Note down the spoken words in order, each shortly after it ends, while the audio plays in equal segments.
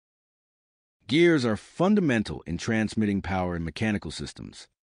Gears are fundamental in transmitting power in mechanical systems.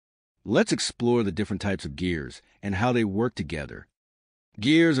 Let's explore the different types of gears and how they work together.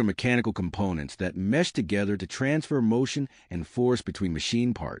 Gears are mechanical components that mesh together to transfer motion and force between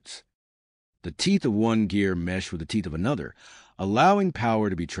machine parts. The teeth of one gear mesh with the teeth of another, allowing power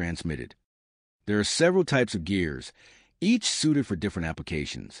to be transmitted. There are several types of gears, each suited for different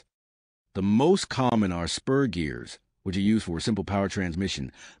applications. The most common are Spur Gears, which are used for simple power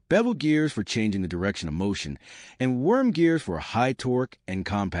transmission, Bevel Gears for changing the direction of motion, and Worm Gears for high torque and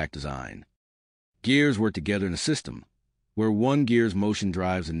compact design. Gears work together in a system, where one gear's motion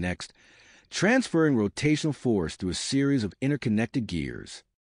drives the next, transferring rotational force through a series of interconnected gears.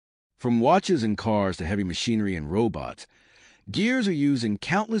 From watches and cars to heavy machinery and robots, gears are used in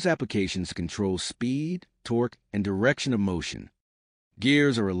countless applications to control speed, torque, and direction of motion.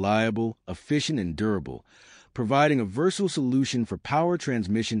 Gears are reliable, efficient, and durable, providing a versatile solution for power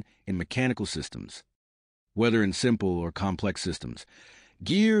transmission in mechanical systems. Whether in simple or complex systems,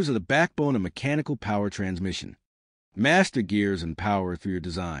 gears are the backbone of mechanical power transmission. Master gears and power through your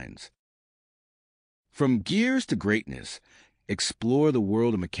designs. From gears to greatness, explore the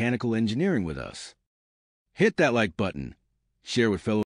world of mechanical engineering with us. Hit that like button, share with fellow